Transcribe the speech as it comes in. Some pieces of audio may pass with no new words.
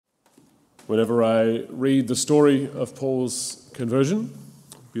Whenever I read the story of Paul's conversion,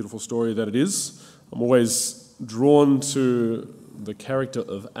 beautiful story that it is, I'm always drawn to the character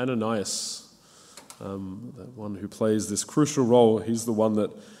of Ananias, the one who plays this crucial role. He's the one that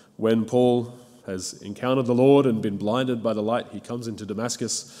when Paul has encountered the Lord and been blinded by the light, he comes into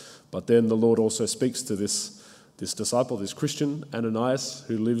Damascus, but then the Lord also speaks to this disciple, this Christian, Ananias,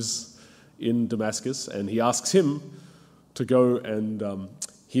 who lives in Damascus, and he asks him to go and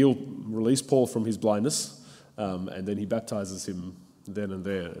he'll release Paul from his blindness, and then he baptizes him then and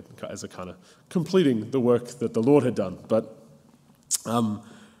there as a kind of completing the work that the Lord had done. But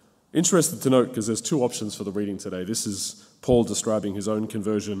interested to note, because there's two options for the reading today. This is Paul describing his own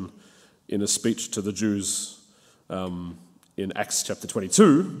conversion in a speech to the Jews in Acts chapter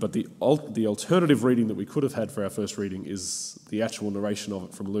 22, but the alternative reading that we could have had for our first reading is the actual narration of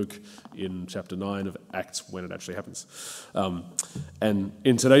it from Luke in chapter 9 of Acts when it actually happens. And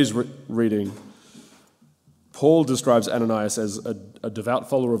in today's reading, Paul describes Ananias as a devout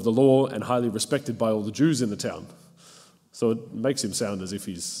follower of the law and highly respected by all the Jews in the town. So it makes him sound as if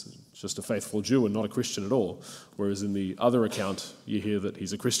he's just a faithful Jew and not a Christian at all, whereas in the other account, you hear that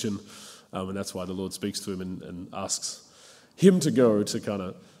he's a Christian, and that's why the Lord speaks to him and asks him to go to kind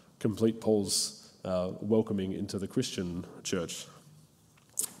of complete Paul's welcoming into the Christian church.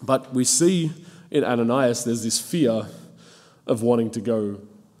 But we see in Ananias there's this fear of wanting to go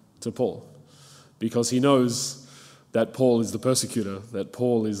to Paul, because he knows that Paul is the persecutor, that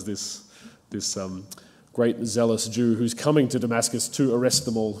Paul is this great zealous Jew who's coming to Damascus to arrest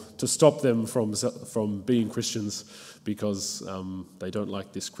them all, to stop them from being Christians, because they don't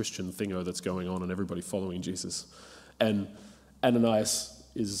like this Christian thingo that's going on and everybody following Jesus. And Ananias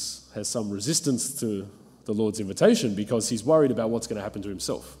has some resistance to the Lord's invitation because he's worried about what's going to happen to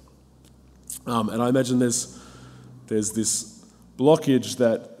himself. And I imagine there's this blockage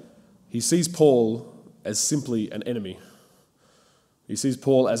that he sees Paul as simply an enemy. He sees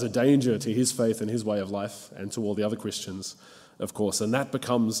Paul as a danger to his faith and his way of life and to all the other Christians, of course, and that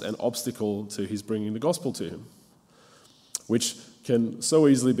becomes an obstacle to his bringing the gospel to him, which can so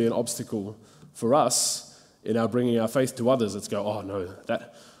easily be an obstacle for us in our bringing our faith to others. It's go, oh no,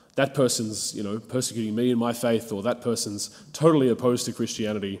 that person's persecuting me in my faith, or that person's totally opposed to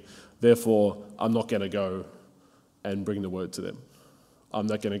Christianity, therefore I'm not going to go and bring the word to them. I'm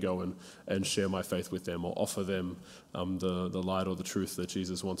not going to go and share my faith with them or offer them the light or the truth that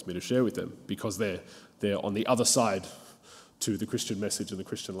Jesus wants me to share with them, because they're on the other side to the Christian message and the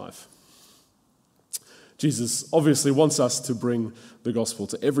Christian life. Jesus obviously wants us to bring the gospel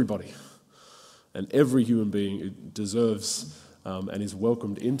to everybody, and every human being deserves and is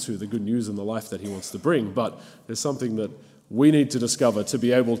welcomed into the good news and the life that he wants to bring. But there's something that we need to discover to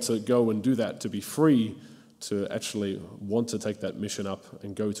be able to go and do that, to be free to actually want to take that mission up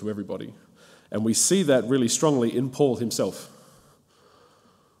and go to everybody. And we see that really strongly in Paul himself.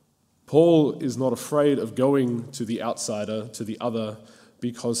 Paul is not afraid of going to the outsider, to the other,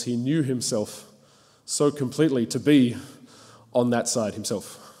 because he knew himself so completely to be on that side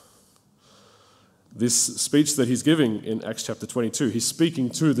himself. This speech that he's giving in Acts chapter 22, he's speaking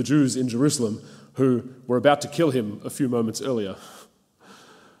to the Jews in Jerusalem who were about to kill him a few moments earlier.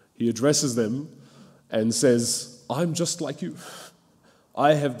 He addresses them and says, I'm just like you.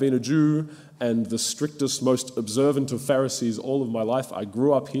 I have been a Jew and the strictest, most observant of Pharisees all of my life. I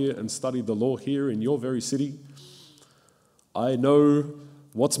grew up here and studied the law here in your very city. I know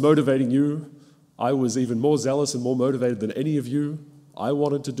what's motivating you. I was even more zealous and more motivated than any of you. I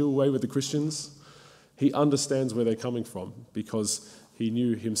wanted to do away with the Christians. He understands where they're coming from because he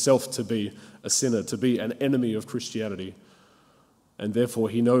knew himself to be a sinner, to be an enemy of Christianity. And therefore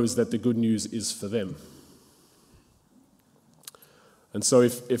he knows that the good news is for them. And so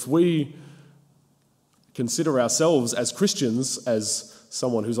if we consider ourselves as Christians, as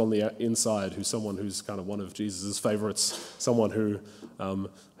someone who's on the inside, who's someone who's kind of one of Jesus' favorites, someone who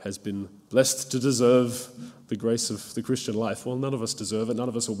has been blessed to deserve the grace of the Christian life, well, none of us deserve it. None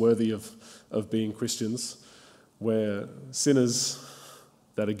of us are worthy of being Christians. We're sinners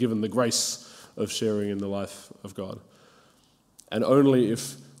that are given the grace of sharing in the life of God. And only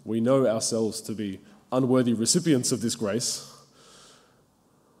if we know ourselves to be unworthy recipients of this grace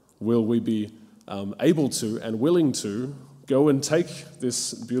will we be able to and willing to go and take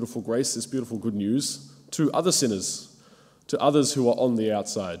this beautiful grace, this beautiful good news to other sinners, to others who are on the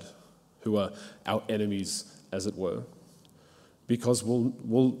outside, who are our enemies, as it were, because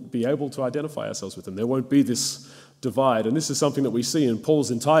we'll be able to identify ourselves with them. There won't be this divide, and this is something that we see in Paul's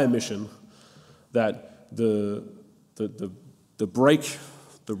entire mission, that the break,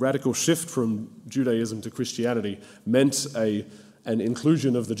 the radical shift from Judaism to Christianity meant a an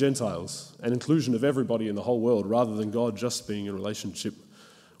inclusion of the Gentiles, an inclusion of everybody in the whole world, rather than God just being in relationship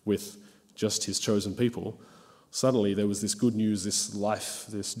with just his chosen people. Suddenly there was this good news, this life,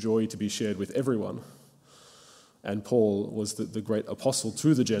 this joy to be shared with everyone. And Paul was the great apostle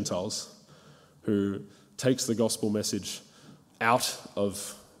to the Gentiles, who takes the gospel message out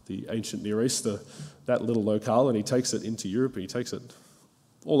of the ancient Near East, that little locale, and he takes it into Europe, and he takes it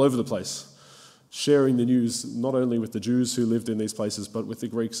all over the place, sharing the news not only with the Jews who lived in these places, but with the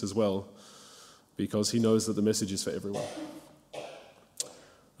Greeks as well, because he knows that the message is for everyone.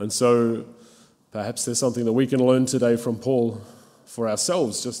 And so perhaps there's something that we can learn today from Paul for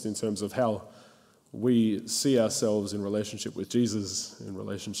ourselves, just in terms of how we see ourselves in relationship with Jesus, in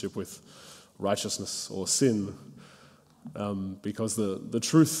relationship with righteousness or sin, because the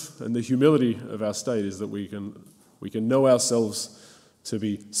truth and the humility of our state is that we can know ourselves to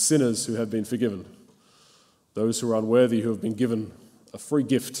be sinners who have been forgiven, those who are unworthy who have been given a free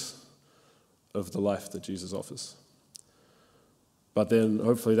gift of the life that Jesus offers. But then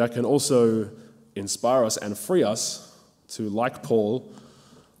hopefully that can also inspire us and free us to, like Paul,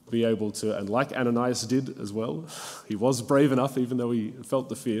 be able to, and like Ananias did as well, he was brave enough even though he felt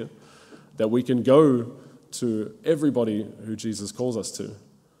the fear, that we can go to everybody who Jesus calls us to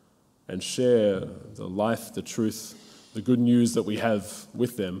and share the life, the truth, the good news that we have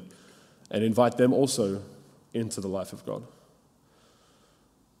with them, and invite them also into the life of God.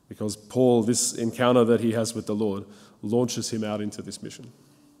 Because Paul, this encounter that he has with the Lord, launches him out into this mission.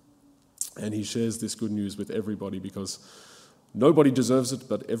 And he shares this good news with everybody, because nobody deserves it,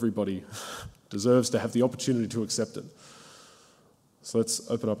 but everybody deserves to have the opportunity to accept it. So let's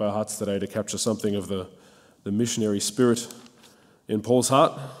open up our hearts today to capture something of the missionary spirit in Paul's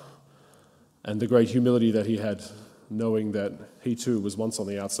heart and the great humility that he had, knowing that he too was once on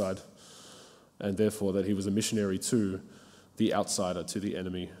the outside, and therefore that he was a missionary to the outsider, to the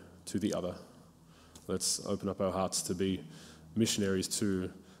enemy, to the other. Let's open up our hearts to be missionaries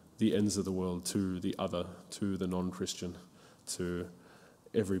to the ends of the world, to the other, to the non-Christian, to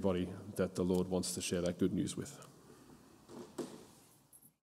everybody that the Lord wants to share that good news with.